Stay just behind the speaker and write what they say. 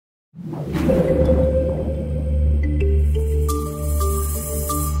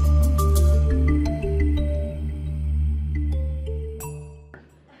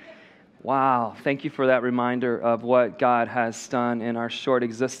Wow, thank you for that reminder of what God has done in our short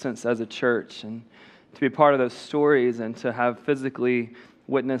existence as a church, and to be part of those stories and to have physically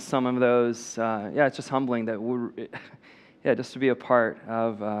witnessed some of those. It's just humbling that just to be a part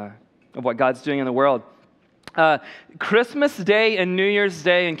of what God's doing in the world. Christmas Day and New Year's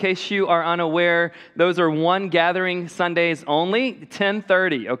Day, in case you are unaware, those are one gathering Sundays only,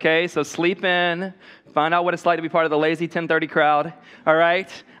 10:30, okay? So sleep in, find out what it's like to be part of the lazy 10:30 crowd, all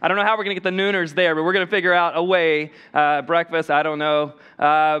right? I don't know how we're going to get the nooners there, but we're going to figure out a way. Breakfast, I don't know.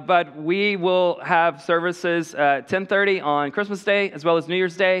 But we will have services at 10:30 on Christmas Day as well as New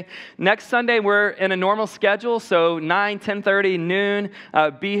Year's Day. Next Sunday, we're in a normal schedule, so 9, 10:30, noon.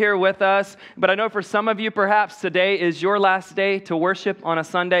 Be here with us. But I know for some of you, perhaps today is your last day to worship on a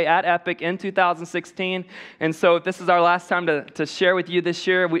Sunday at Epic in 2016. And so if this is our last time to share with you this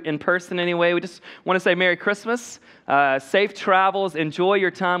year, in person anyway, we just want to say Merry Christmas. Safe travels, enjoy your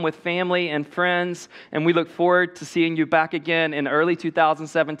time with family and friends, and we look forward to seeing you back again in early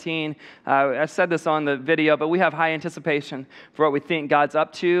 2017. I said this on the video, but we have high anticipation for what we think God's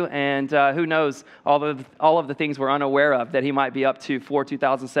up to, and who knows, all of the things we're unaware of that He might be up to for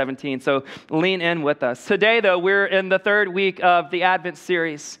 2017. So lean in with us. Today, though, we're in the third week of the Advent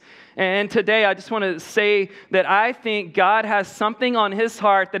series. And today, I just want to say that I think God has something on His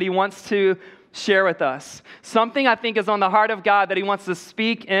heart that He wants to share with us. Something I think is on the heart of God that He wants to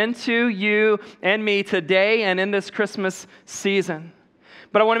speak into you and me today and in this Christmas season.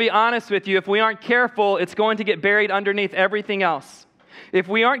 But I want to be honest with you, if we aren't careful, it's going to get buried underneath everything else. If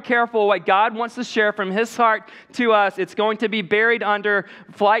we aren't careful, what God wants to share from His heart to us, it's going to be buried under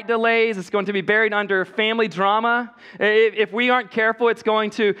flight delays. It's going to be buried under family drama. If we aren't careful, it's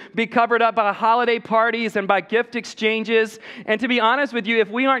going to be covered up by holiday parties and by gift exchanges. And to be honest with you, if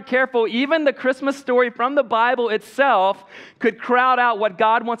we aren't careful, even the Christmas story from the Bible itself could crowd out what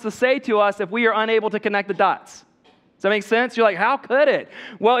God wants to say to us if we are unable to connect the dots. Does that make sense? You're like, how could it?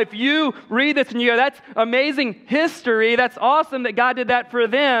 Well, if you read this and you go, that's amazing history, that's awesome that God did that for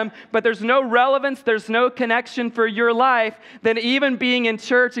them, but there's no relevance, there's no connection for your life, then even being in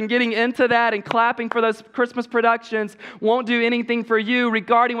church and getting into that and clapping for those Christmas productions won't do anything for you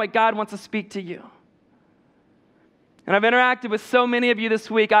regarding what God wants to speak to you. And I've interacted with so many of you this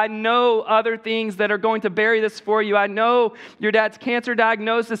week. I know other things that are going to bury this for you. I know your dad's cancer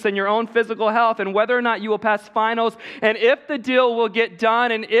diagnosis and your own physical health and whether or not you will pass finals and if the deal will get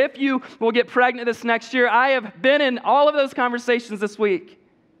done and if you will get pregnant this next year. I have been in all of those conversations this week.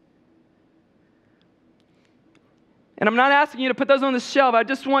 And I'm not asking you to put those on the shelf. I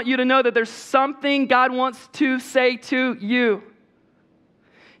just want you to know that there's something God wants to say to you.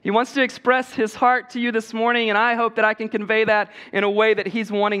 He wants to express His heart to you this morning, and I hope that I can convey that in a way that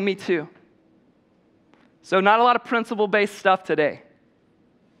He's wanting me to. So not a lot of principle-based stuff today.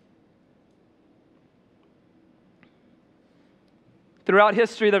 Throughout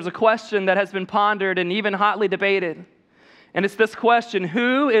history, there's a question that has been pondered and even hotly debated. And it's this question: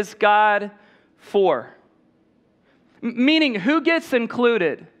 who is God for? Meaning, who gets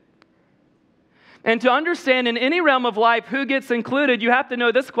included? And to understand in any realm of life who gets included, you have to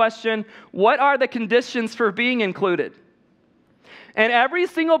know this question: what are the conditions for being included? And every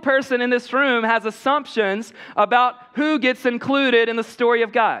single person in this room has assumptions about who gets included in the story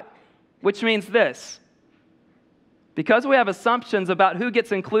of God, which means this: because we have assumptions about who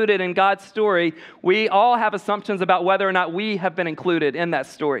gets included in God's story, we all have assumptions about whether or not we have been included in that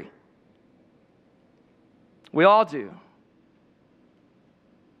story. We all do.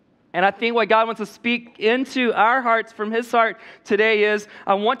 And I think what God wants to speak into our hearts from His heart today is,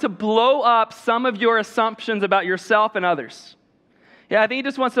 I want to blow up some of your assumptions about yourself and others. Yeah, I think He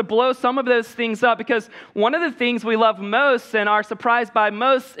just wants to blow some of those things up, because one of the things we love most and are surprised by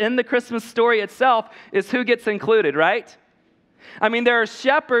most in the Christmas story itself is who gets included, right? I mean, there are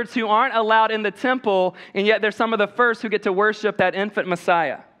shepherds who aren't allowed in the temple, and yet they're some of the first who get to worship that infant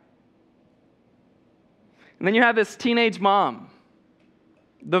Messiah. And then you have this teenage mom,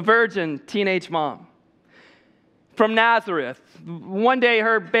 the virgin teenage mom from Nazareth. One day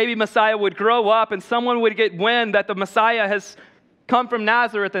her baby Messiah would grow up and someone would get wind that the Messiah has come from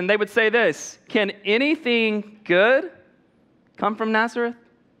Nazareth, and they would say this: can anything good come from Nazareth?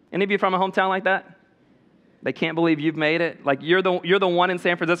 Any of you from a hometown like that? They can't believe you've made it. Like you're the one in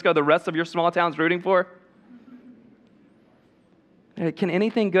San Francisco the rest of your small town's rooting for. Can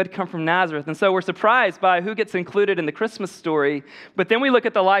anything good come from Nazareth? And so we're surprised by who gets included in the Christmas story. But then we look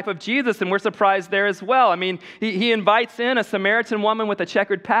at the life of Jesus, and we're surprised there as well. I mean, he invites in a Samaritan woman with a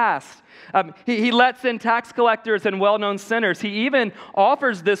checkered past. He lets in tax collectors and well-known sinners. He even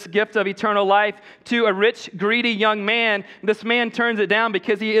offers this gift of eternal life to a rich, greedy young man. This man turns it down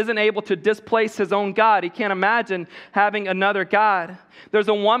because he isn't able to displace his own God. He can't imagine having another God. There's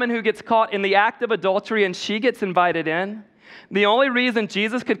a woman who gets caught in the act of adultery, and she gets invited in. The only reason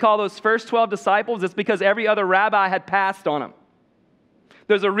Jesus could call those first 12 disciples is because every other rabbi had passed on them.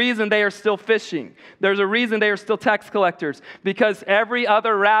 There's a reason they are still fishing. There's a reason they are still tax collectors, because every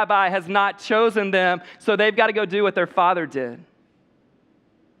other rabbi has not chosen them, so they've got to go do what their father did.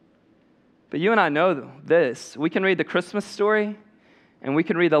 But you and I know this. We can read the Christmas story, and we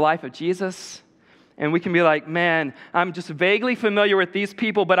can read the life of Jesus, and we can be like, man, I'm just vaguely familiar with these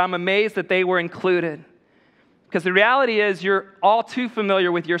people, but I'm amazed that they were included. Because the reality is you're all too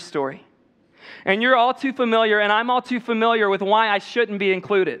familiar with your story. And you're all too familiar, and I'm all too familiar with why I shouldn't be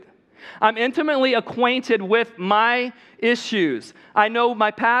included. I'm intimately acquainted with my issues. I know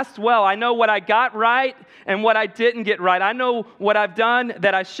my past well. I know what I got right and what I didn't get right. I know what I've done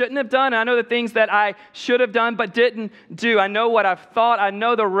that I shouldn't have done. I know the things that I should have done but didn't do. I know what I've thought. I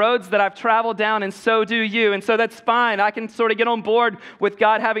know the roads that I've traveled down, and so do you. And so that's fine. I can sort of get on board with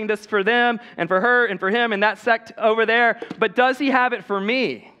God having this for them and for her and for him and that sect over there. But does he have it for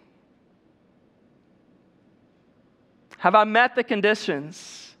me? Have I met the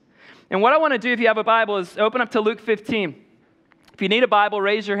conditions? And what I want to do, if you have a Bible, is open up to Luke 15. If you need a Bible,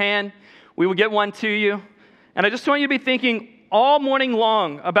 raise your hand. We will get one to you. And I just want you to be thinking all morning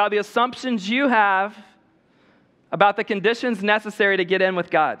long about the assumptions you have about the conditions necessary to get in with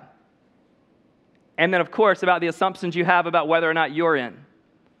God. And then, of course, about the assumptions you have about whether or not you're in.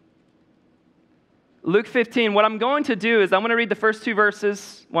 Luke 15, what I'm going to do is I'm going to read the first two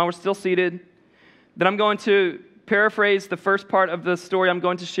verses while we're still seated. Then I'm going to paraphrase the first part of the story I'm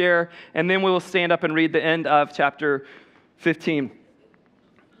going to share, and then we will stand up and read the end of chapter 15.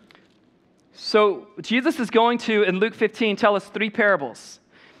 So Jesus is going to, in Luke 15, tell us three parables.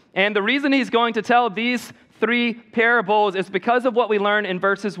 And the reason he's going to tell these three parables is because of what we learn in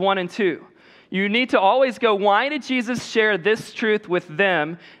verses 1 and 2. You need to always go, why did Jesus share this truth with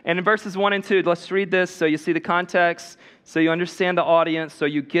them? And in verses 1 and 2, let's read this so you see the context, so you understand the audience, so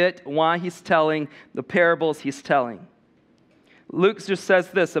you get why he's telling the parables he's telling. Luke just says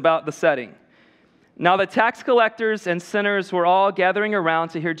this about the setting. Now the tax collectors and sinners were all gathering around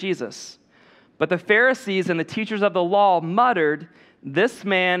to hear Jesus. But the Pharisees and the teachers of the law muttered, "This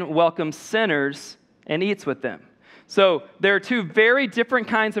man welcomes sinners and eats with them." So there are two very different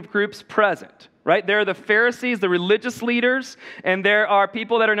kinds of groups present, right? There are the Pharisees, the religious leaders, and there are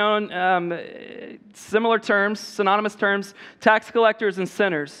people that are known, similar terms, synonymous terms, tax collectors and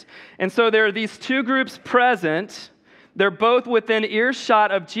sinners. And so there are these two groups present. They're both within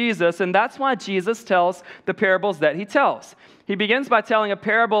earshot of Jesus, and that's why Jesus tells the parables that he tells. He begins by telling a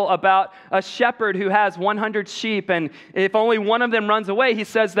parable about a shepherd who has 100 sheep, and if only one of them runs away, he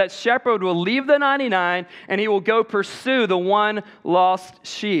says that shepherd will leave the 99 and he will go pursue the one lost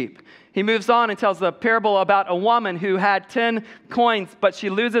sheep. He moves on and tells the parable about a woman who had 10 coins, but she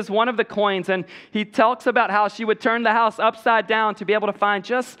loses one of the coins, and he talks about how she would turn the house upside down to be able to find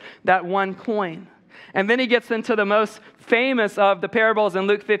just that one coin. And then he gets into the most famous of the parables in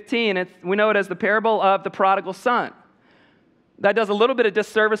Luke 15. We know it as the parable of the prodigal son. That does a little bit of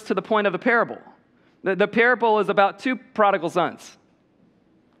disservice to the point of the parable. The parable is about two prodigal sons.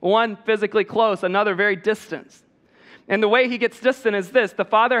 One physically close, another very distant. And the way he gets distant is this. The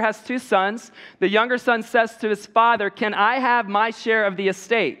father has two sons. The younger son says to his father, "Can I have my share of the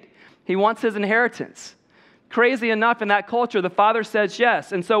estate?" He wants his inheritance. Crazy enough, in that culture, the father says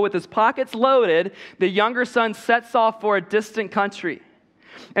yes. And so with his pockets loaded, the younger son sets off for a distant country.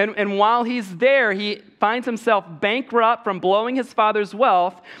 And while he's there, he finds himself bankrupt from blowing his father's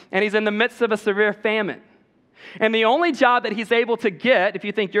wealth, and he's in the midst of a severe famine. And the only job that he's able to get, if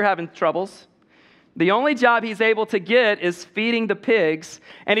you think you're having troubles, the only job he's able to get is feeding the pigs,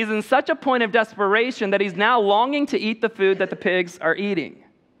 and he's in such a point of desperation that he's now longing to eat the food that the pigs are eating.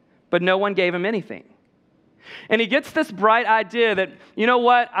 But no one gave him anything. And he gets this bright idea that, you know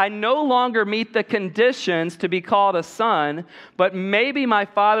what, I no longer meet the conditions to be called a son, but maybe my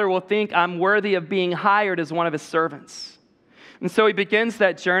father will think I'm worthy of being hired as one of his servants. And so he begins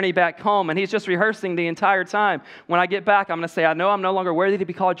that journey back home, and he's just rehearsing the entire time. When I get back, I'm going to say, I know I'm no longer worthy to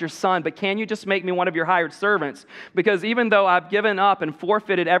be called your son, but can you just make me one of your hired servants? Because even though I've given up and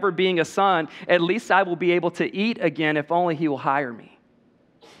forfeited ever being a son, at least I will be able to eat again if only he will hire me.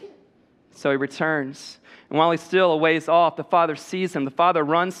 So he returns. And while he's still a ways off, the father sees him. The father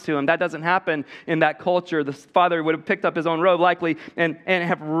runs to him. That doesn't happen in that culture. The father would have picked up his own robe likely and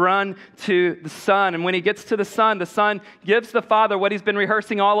have run to the son. And when he gets to the son gives the father what he's been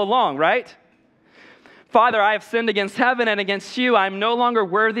rehearsing all along, right? Father, I have sinned against heaven and against you. I am no longer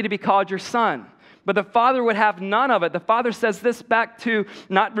worthy to be called your son. But the father would have none of it. The father says this back to,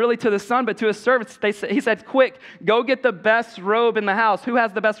 not really to the son, but to his servants. He said, quick, go get the best robe in the house. Who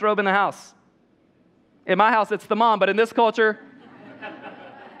has the best robe in the house? In my house, it's the mom, but in this culture,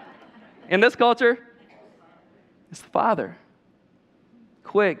 it's the father.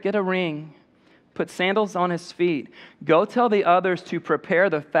 Quick, get a ring, put sandals on his feet. Go tell the others to prepare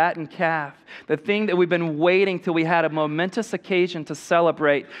the fattened calf, the thing that we've been waiting till we had a momentous occasion to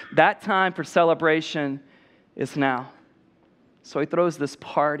celebrate. That time for celebration is now. So he throws this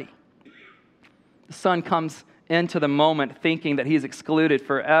party. The son comes into the moment thinking that he's excluded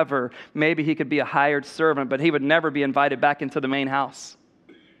forever. Maybe he could be a hired servant, but he would never be invited back into the main house.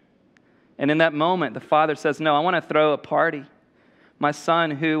 And in that moment, the father says, no, I want to throw a party. My son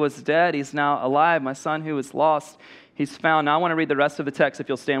who was dead, he's now alive. My son who was lost, he's found. Now I want to read the rest of the text if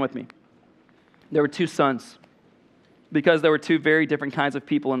you'll stand with me. There were two sons because there were two very different kinds of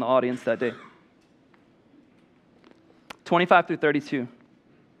people in the audience that day. 25 through 32.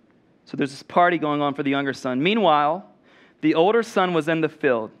 So there's this party going on for the younger son. Meanwhile, the older son was in the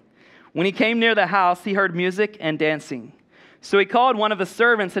field. When he came near the house, he heard music and dancing. So he called one of the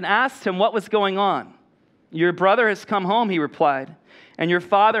servants and asked him what was going on. Your brother has come home, he replied, and your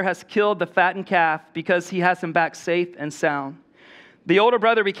father has killed the fattened calf because he has him back safe and sound. The older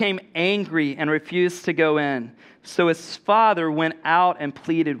brother became angry and refused to go in. So his father went out and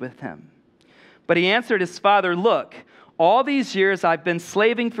pleaded with him. But he answered his father, look, all these years I've been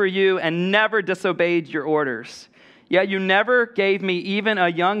slaving for you and never disobeyed your orders. Yet you never gave me even a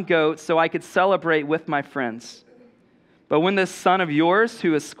young goat so I could celebrate with my friends. But when this son of yours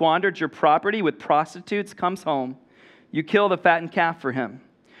who has squandered your property with prostitutes comes home, you kill the fattened calf for him.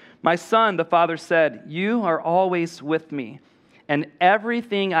 My son, the father said, you are always with me, and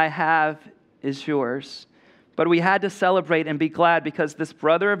everything I have is yours. But we had to celebrate and be glad because this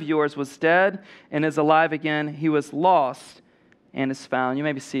brother of yours was dead and is alive again. He was lost and is found. You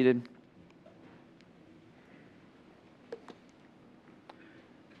may be seated.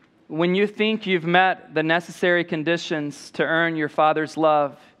 When you think you've met the necessary conditions to earn your father's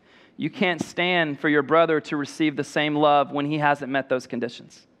love, you can't stand for your brother to receive the same love when he hasn't met those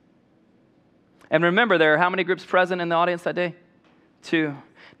conditions. And remember, there are how many groups present in the audience that day? 2.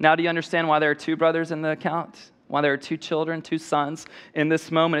 Now do you understand why there are 2 brothers in the account? Why there are 2 children, 2 sons in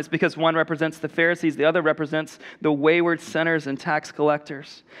this moment? It's because one represents the Pharisees, the other represents the wayward sinners and tax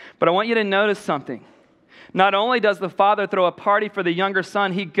collectors. But I want you to notice something. Not only does the father throw a party for the younger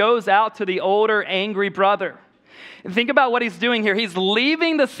son, he goes out to the older, angry brother. And think about what he's doing here. He's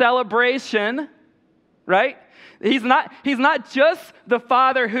leaving the celebration, right? He's not just the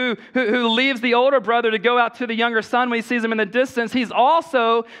father who leaves the older brother to go out to the younger son when he sees him in the distance. He's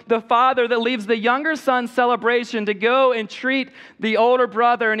also the father that leaves the younger son's celebration to go and treat the older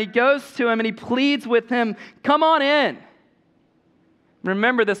brother. And he goes to him and he pleads with him, come on in.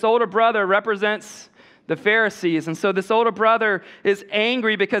 Remember, this older brother represents the Pharisees. And so this older brother is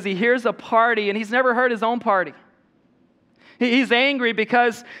angry because he hears a party and he's never heard his own party. He's angry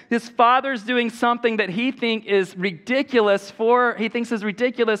because his father's doing something that he thinks is ridiculous for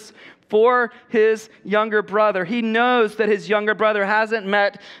his younger brother. He knows that his younger brother hasn't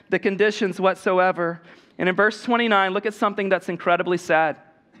met the conditions whatsoever. And in verse 29, look at something that's incredibly sad.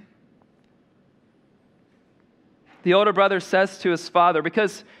 The older brother says to his father,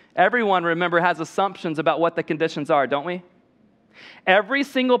 because everyone, remember, has assumptions about what the conditions are, don't we? Every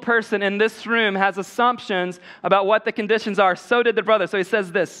single person in this room has assumptions about what the conditions are. So did the brother. So he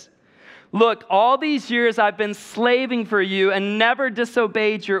says this, look, all these years I've been slaving for you and never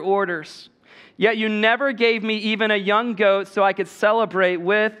disobeyed your orders. Yet you never gave me even a young goat so I could celebrate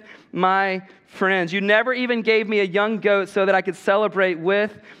with my friends. You never even gave me a young goat so that I could celebrate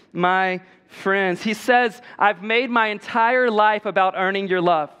with my friends. He says, I've made my entire life about earning your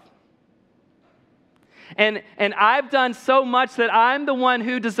love. And I've done so much that I'm the one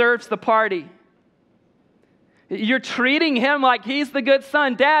who deserves the party. You're treating him like he's the good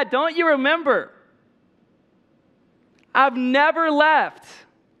son. Dad, don't you remember? I've never left.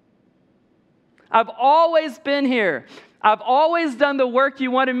 I've always been here. I've always done the work you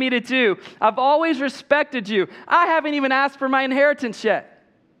wanted me to do. I've always respected you. I haven't even asked for my inheritance yet.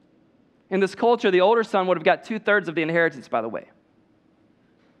 In this culture, the older son would have got 2/3 of the inheritance, by the way.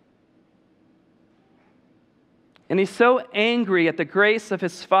 And he's so angry at the grace of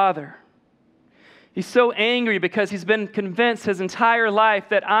his father He's so angry because he's been convinced his entire life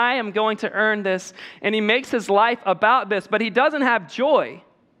that I am going to earn this, and he makes his life about this, but he doesn't have joy.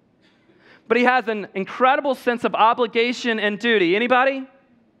 But he has an incredible sense of obligation and duty. Anybody?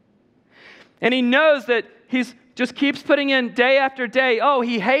 And he knows that he's just keeps putting in day after day. Oh,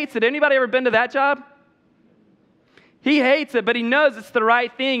 he hates it. Anybody ever been to that job? He hates it, but he knows it's the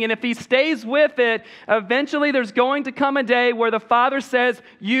right thing. And if he stays with it, eventually there's going to come a day where the Father says,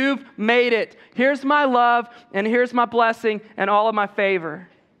 you've made it. Here's my love, and here's my blessing, and all of my favor.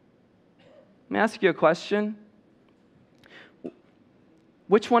 Let me ask you a question.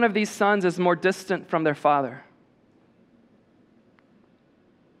 Which one of these sons is more distant from their father?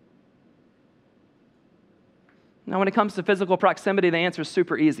 Now, when it comes to physical proximity, the answer is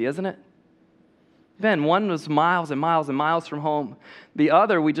super easy, isn't it? Ben, one was miles and miles and miles from home. The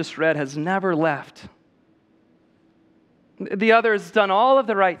other, we just read, has never left. The other has done all of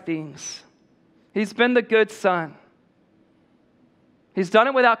the right things. He's been the good son. He's done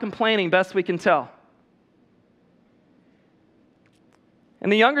it without complaining, best we can tell.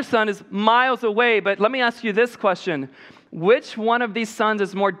 And the younger son is miles away, but let me ask you this question. Which one of these sons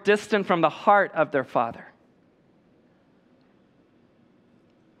is more distant from the heart of their father?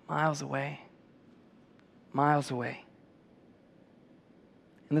 Miles away. Miles away.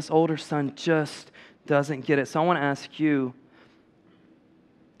 And this older son just doesn't get it. So I want to ask you,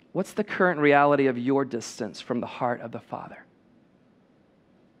 what's the current reality of your distance from the heart of the Father?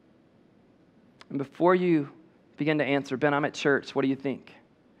 And before you begin to answer, Ben, I'm at church, what do you think?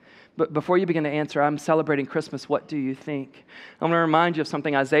 But before you begin to answer, I'm celebrating Christmas, what do you think? I'm going to remind you of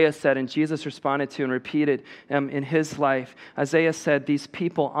something Isaiah said and Jesus responded to and repeated in his life. Isaiah said, these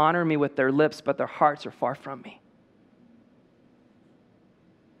people honor me with their lips, but their hearts are far from me.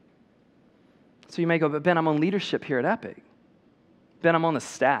 So you may go, but Ben, I'm on leadership here at Epic. Ben, I'm on the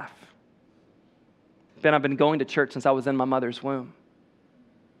staff. Ben, I've been going to church since I was in my mother's womb.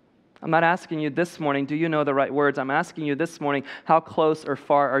 I'm not asking you this morning, do you know the right words? I'm asking you this morning, how close or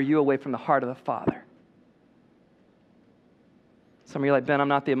far are you away from the heart of the Father? Some of you are like, Ben, I'm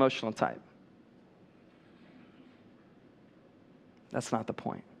not the emotional type. That's not the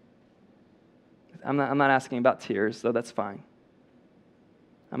point. I'm not asking about tears, though that's fine.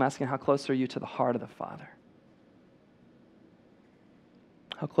 I'm asking, how close are you to the heart of the Father?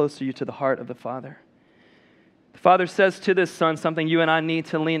 How close are you to the heart of the Father? The Father says to this son something you and I need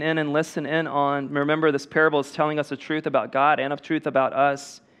to lean in and listen in on. Remember, this parable is telling us a truth about God and a truth about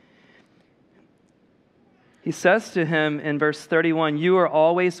us. He says to him in verse 31, you are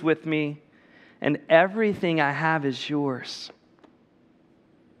always with me, and everything I have is yours.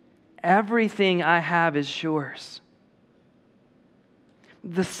 Everything I have is yours.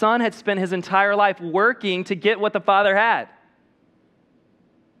 The son had spent his entire life working to get what the Father had.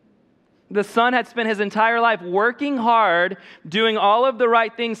 The son had spent his entire life working hard, doing all of the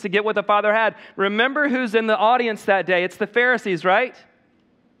right things to get what the Father had. Remember who's in the audience that day. It's the Pharisees, right?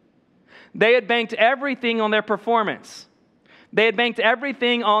 They had banked everything on their performance. They had banked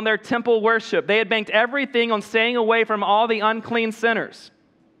everything on their temple worship. They had banked everything on staying away from all the unclean sinners.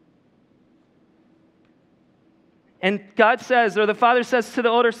 And God says, or the Father says to the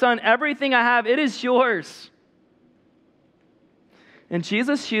older son, everything I have, it is yours. And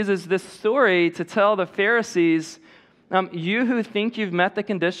Jesus uses this story to tell the Pharisees, you who think you've met the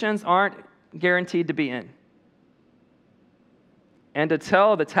conditions aren't guaranteed to be in. And to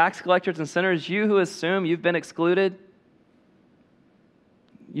tell the tax collectors and sinners, you who assume you've been excluded,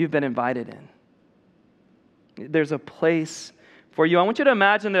 you've been invited in. There's a place for you. I want you to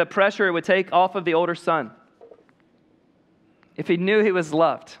imagine the pressure it would take off of the older son if he knew he was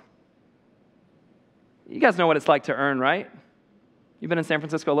loved. You guys know what it's like to earn, right? You've been in San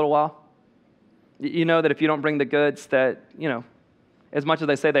Francisco a little while. You know that if you don't bring the goods that, as much as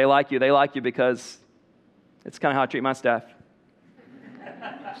they say they like you because it's kind of how I treat my staff.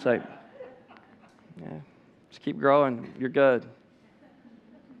 It's like, yeah, just keep growing, you're good.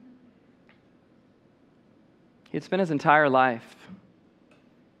 He'd spent his entire life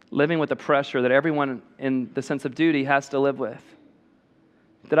living with the pressure that everyone in the sense of duty has to live with.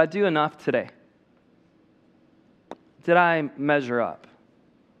 Did I do enough today? Did I measure up?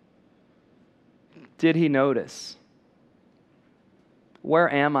 Did he notice? Where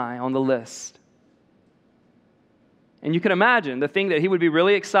am I on the list? And you can imagine the thing that he would be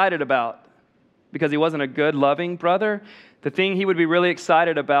really excited about, because he wasn't a good, loving brother, the thing he would be really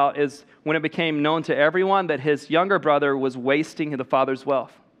excited about is when it became known to everyone that his younger brother was wasting the father's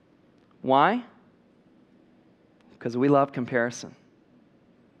wealth. Why? Because we love comparison.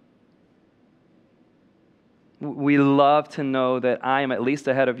 We love to know that I am at least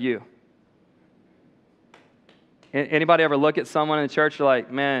ahead of you. Anybody ever look at someone in the church, you're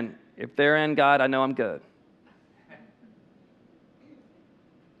like, man, if they're in God, I know I'm good.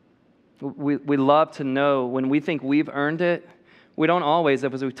 We love to know when we think we've earned it. We don't always,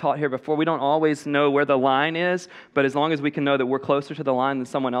 as we taught here before, we don't always know where the line is, but as long as we can know that we're closer to the line than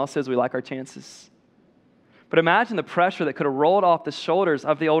someone else is, we like our chances. But imagine the pressure that could have rolled off the shoulders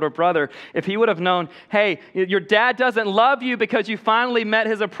of the older brother if he would have known, hey, your dad doesn't love you because you finally met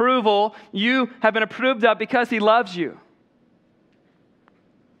his approval. You have been approved of because he loves you.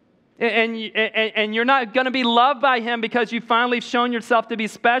 And you're not going to be loved by him because you finally shown yourself to be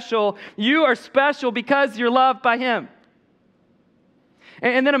special. You are special because you're loved by him.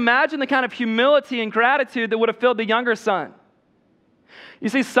 And then imagine the kind of humility and gratitude that would have filled the younger son. You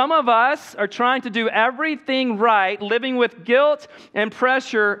see, some of us are trying to do everything right, living with guilt and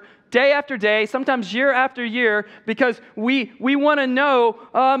pressure day after day, sometimes year after year, because we want to know,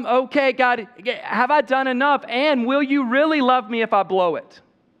 okay, God, have I done enough? And will you really love me if I blow it?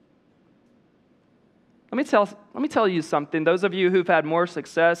 Let me tell you something. Those of you who've had more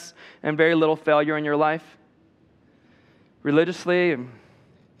success and very little failure in your life, religiously,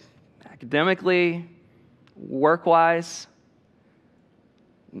 academically, work-wise,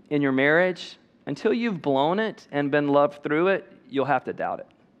 in your marriage, until you've blown it and been loved through it, you'll have to doubt it.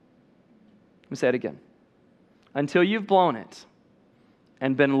 Let me say it again. Until you've blown it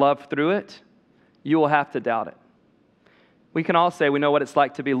and been loved through it, you will have to doubt it. We can all say we know what it's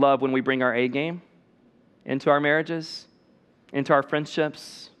like to be loved when we bring our A game into our marriages, into our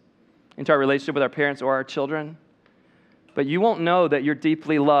friendships, into our relationship with our parents or our children. But you won't know that you're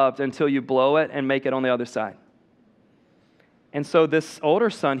deeply loved until you blow it and make it on the other side. And so this older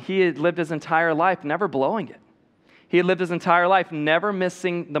son, he had lived his entire life never blowing it. He had lived his entire life never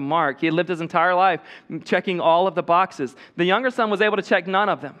missing the mark. He had lived his entire life checking all of the boxes. The younger son was able to check none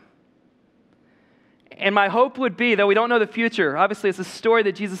of them. And my hope would be, though we don't know the future, obviously it's a story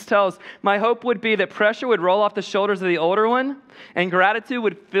that Jesus tells, my hope would be that pressure would roll off the shoulders of the older one, and gratitude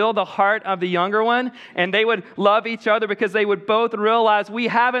would fill the heart of the younger one, and they would love each other because they would both realize we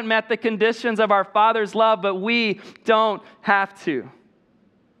haven't met the conditions of our Father's love, but we don't have to.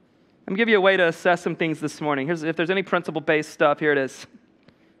 Let me give you a way to assess some things this morning. If there's any principle-based stuff, here it is.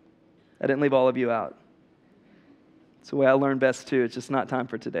 I didn't leave all of you out. It's the way I learn best too. It's just not time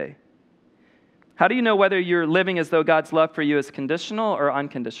for today. How do you know whether you're living as though God's love for you is conditional or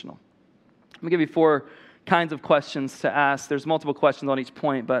unconditional? Let me give you 4 kinds of questions to ask. There's multiple questions on each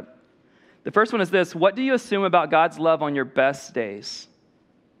point, but the first one is this: what do you assume about God's love on your best days?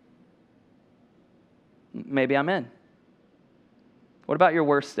 Maybe I'm in. What about your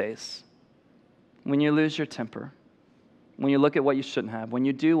worst days? When you lose your temper, when you look at what you shouldn't have, when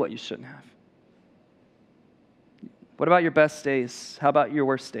you do what you shouldn't have. What about your best days? How about your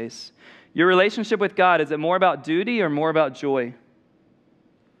worst days? Your relationship with God, is it more about duty or more about joy?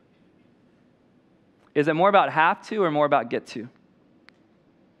 Is it more about have to or more about get to?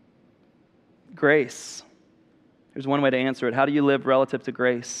 Grace. Here's one way to answer it. How do you live relative to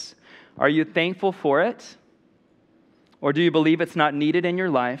grace? Are you thankful for it? Or do you believe it's not needed in your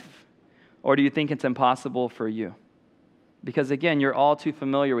life? Or do you think it's impossible for you? Because again, you're all too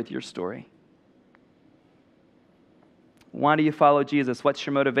familiar with your story. Why do you follow Jesus? What's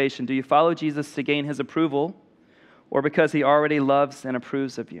your motivation? Do you follow Jesus to gain his approval or because he already loves and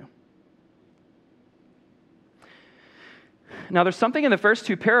approves of you? Now, there's something in the first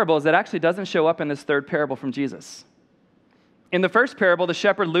 2 parables that actually doesn't show up in this third parable from Jesus. In the first parable, the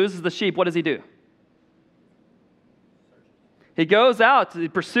shepherd loses the sheep. What does he do? He goes out, he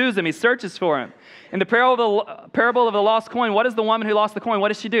pursues him, he searches for him. In the parable of the lost coin, what does the woman who lost the coin, what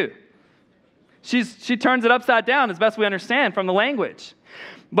does she do? She turns it upside down, as best we understand from the language.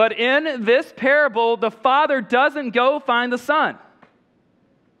 But in this parable, the father doesn't go find the son.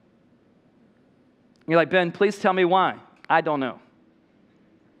 You're like, Ben, please tell me why. I don't know.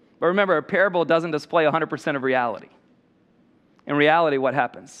 But remember, a parable doesn't display 100% of reality. In reality, what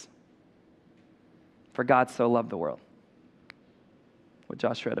happens? For God so loved the world. What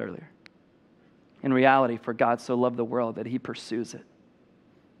Josh read earlier. In reality, for God so loved the world that he pursues it.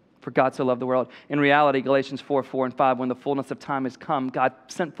 For God so loved the world. In reality, Galatians 4 and 5, when the fullness of time has come, God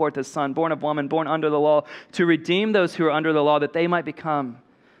sent forth his son, born of woman, born under the law, to redeem those who are under the law, that they might become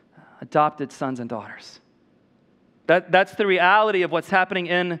adopted sons and daughters. That's the reality of what's happening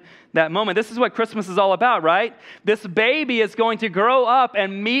in that moment. This is what Christmas is all about, right? This baby is going to grow up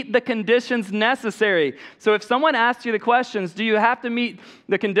and meet the conditions necessary. So if someone asks you the questions, do you have to meet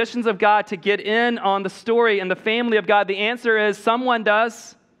the conditions of God to get in on the story and the family of God? The answer is someone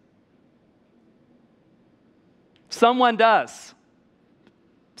does. Someone does.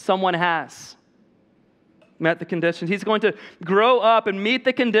 Someone has. met the conditions. He's going to grow up and meet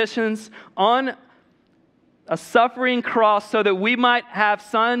the conditions on a suffering cross so that we might have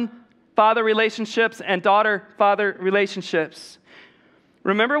son-father relationships and daughter-father relationships.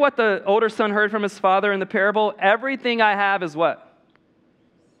 Remember what the older son heard from his father in the parable? Everything I have is what?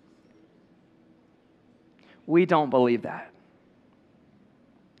 We don't believe that.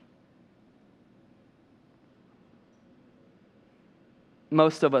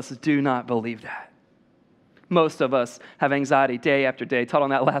 Most of us do not believe that. Most of us have anxiety day after day. Taught on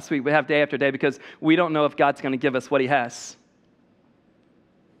that last week. We have day after day because we don't know if God's going to give us what he has.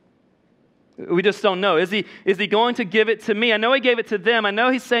 We just don't know. Is he going to give it to me? I know he gave it to them. I know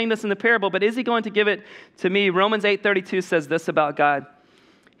he's saying this in the parable, but is he going to give it to me? Romans 8:32 says this about God.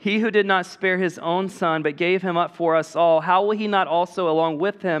 He who did not spare his own son, but gave him up for us all, how will he not also, along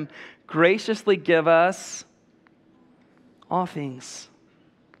with him, graciously give us all things?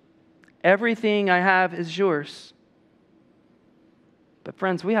 Everything I have is yours. But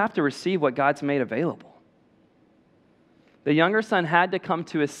friends, we have to receive what God's made available. The younger son had to come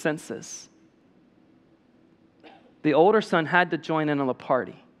to his senses. The older son had to join in on the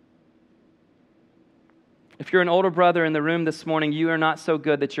party. If you're an older brother in the room this morning, you are not so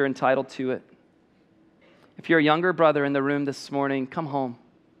good that you're entitled to it. If you're a younger brother in the room this morning, come home.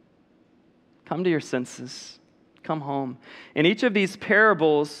 Come to your senses. Come home. In each of these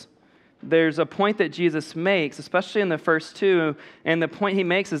parables, there's a point that Jesus makes, especially in the first two, and the point he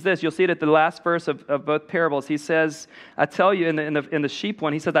makes is this. You'll see it at the last verse of both parables. He says, I tell you, in the sheep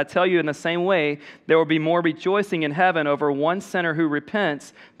one, he says, I tell you in the same way, there will be more rejoicing in heaven over one sinner who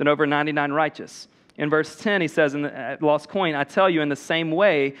repents than over 99 righteous. In verse 10, he says, in the lost coin, I tell you in the same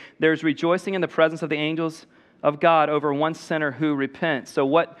way, there's rejoicing in the presence of the angels of God over one sinner who repents. So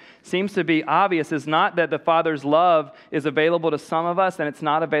what seems to be obvious is not that the Father's love is available to some of us and it's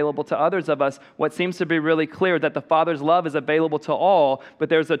not available to others of us. What seems to be really clear that the Father's love is available to all, but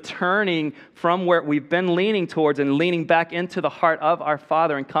there's a turning from where we've been leaning towards and leaning back into the heart of our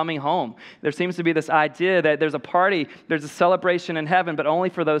Father and coming home. There seems to be this idea that there's a party, there's a celebration in heaven, but only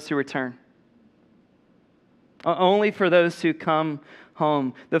for those who return. Only for those who come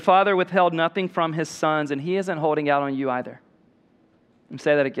home. The Father withheld nothing from his sons, and he isn't holding out on you either. Let me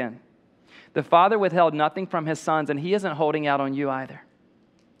say that again. The Father withheld nothing from his sons, and he isn't holding out on you either.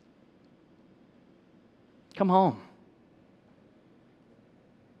 Come home.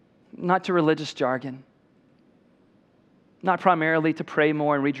 Not to religious jargon. Not primarily to pray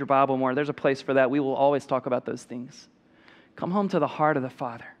more and read your Bible more. There's a place for that. We will always talk about those things. Come home to the heart of the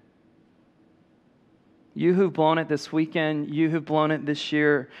Father. You who've blown it this weekend, you who've blown it this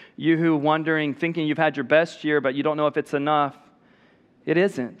year, you who wondering, thinking you've had your best year, but you don't know if it's enough. It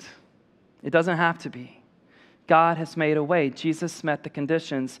isn't. It doesn't have to be. God has made a way. Jesus met the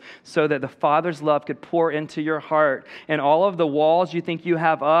conditions so that the Father's love could pour into your heart. And all of the walls you think you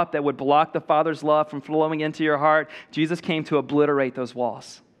have up that would block the Father's love from flowing into your heart, Jesus came to obliterate those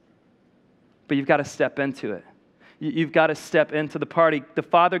walls. But you've got to step into it. You've got to step into the party. The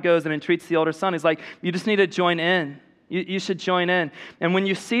father goes and entreats the older son. He's like, you just need to join in. You should join in. And when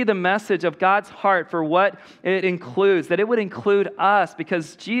you see the message of God's heart for what it includes, that it would include us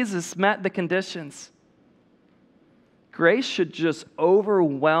because Jesus met the conditions, grace should just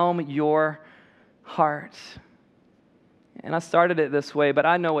overwhelm your heart. And I started it this way, but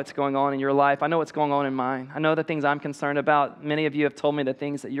I know what's going on in your life. I know what's going on in mine. I know the things I'm concerned about. Many of you have told me the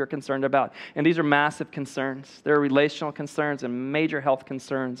things that you're concerned about. And these are massive concerns. There are relational concerns and major health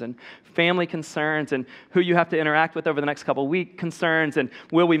concerns and family concerns and who you have to interact with over the next couple of weeks concerns and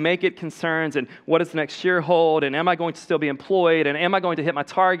will we make it concerns and what does the next year hold and am I going to still be employed and am I going to hit my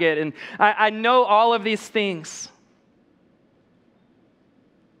target? And I know all of these things.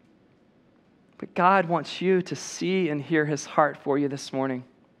 But God wants you to see and hear his heart for you this morning,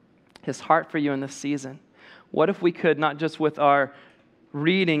 his heart for you in this season. What if we could, not just with our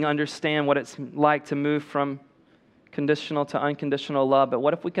reading, understand what it's like to move from conditional to unconditional love, but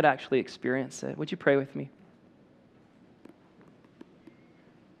what if we could actually experience it? Would you pray with me?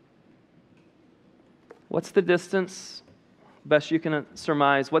 What's the distance, best you can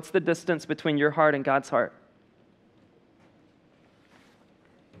surmise, what's the distance between your heart and God's heart?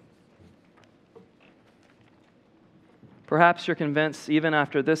 Perhaps you're convinced, even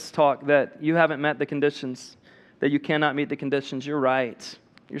after this talk, that you haven't met the conditions, that you cannot meet the conditions. You're right.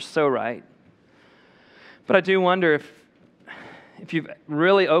 You're so right. But I do wonder if you've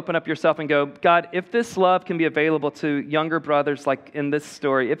really opened up yourself and go, God, if this love can be available to younger brothers like in this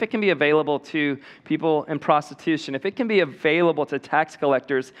story, if it can be available to people in prostitution, if it can be available to tax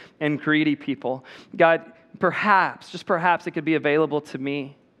collectors and greedy people, God, perhaps, just perhaps it could be available to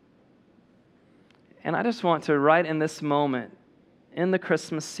me. And I just want to, right in this moment, in the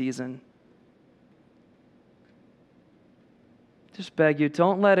Christmas season, just beg you,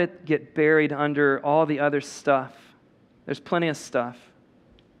 don't let it get buried under all the other stuff. There's plenty of stuff.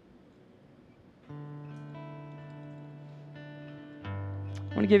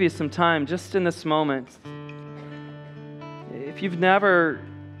 I want to give you some time just in this moment. If you've never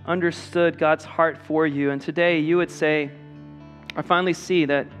understood God's heart for you, and today you would say, I finally see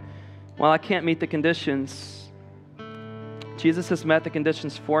that while I can't meet the conditions, Jesus has met the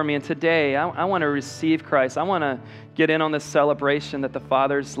conditions for me, and today I want to receive Christ. I want to get in on this celebration that the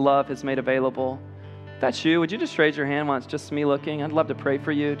Father's love has made available. If that's you, would you just raise your hand while it's just me looking? I'd love to pray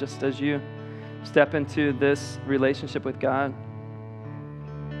for you just as you step into this relationship with God.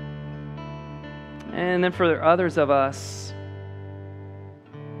 And then for others of us,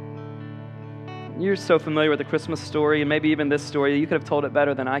 you're so familiar with the Christmas story, and maybe even this story, you could have told it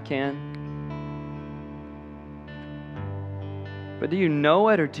better than I can. But do you know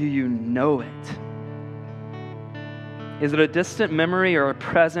it or do you know it? Is it a distant memory or a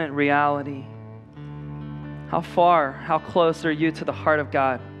present reality? How far, how close are you to the heart of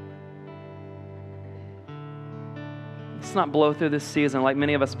God? Let's not blow through this season like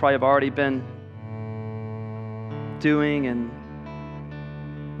many of us probably have already been doing, and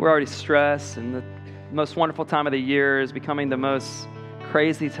we're already stressed, and the most wonderful time of the year is becoming the most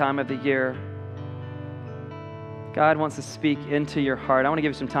crazy time of the year. God wants to speak into your heart. I want to give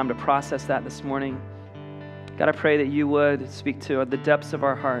you some time to process that this morning. God, I pray that you would speak to the depths of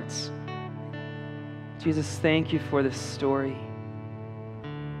our hearts. Jesus, thank you for this story.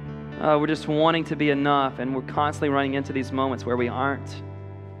 We're just wanting to be enough, and we're constantly running into these moments where we aren't.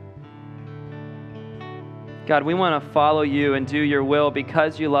 God, we want to follow you and do your will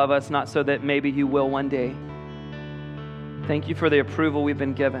because you love us, not so that maybe you will one day. Thank you for the approval we've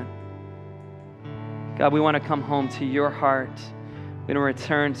been given. God, we want to come home to your heart. We want to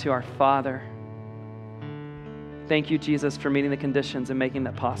return to our Father. Thank you, Jesus, for meeting the conditions and making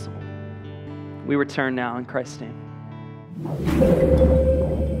that possible. We return now in Christ's name.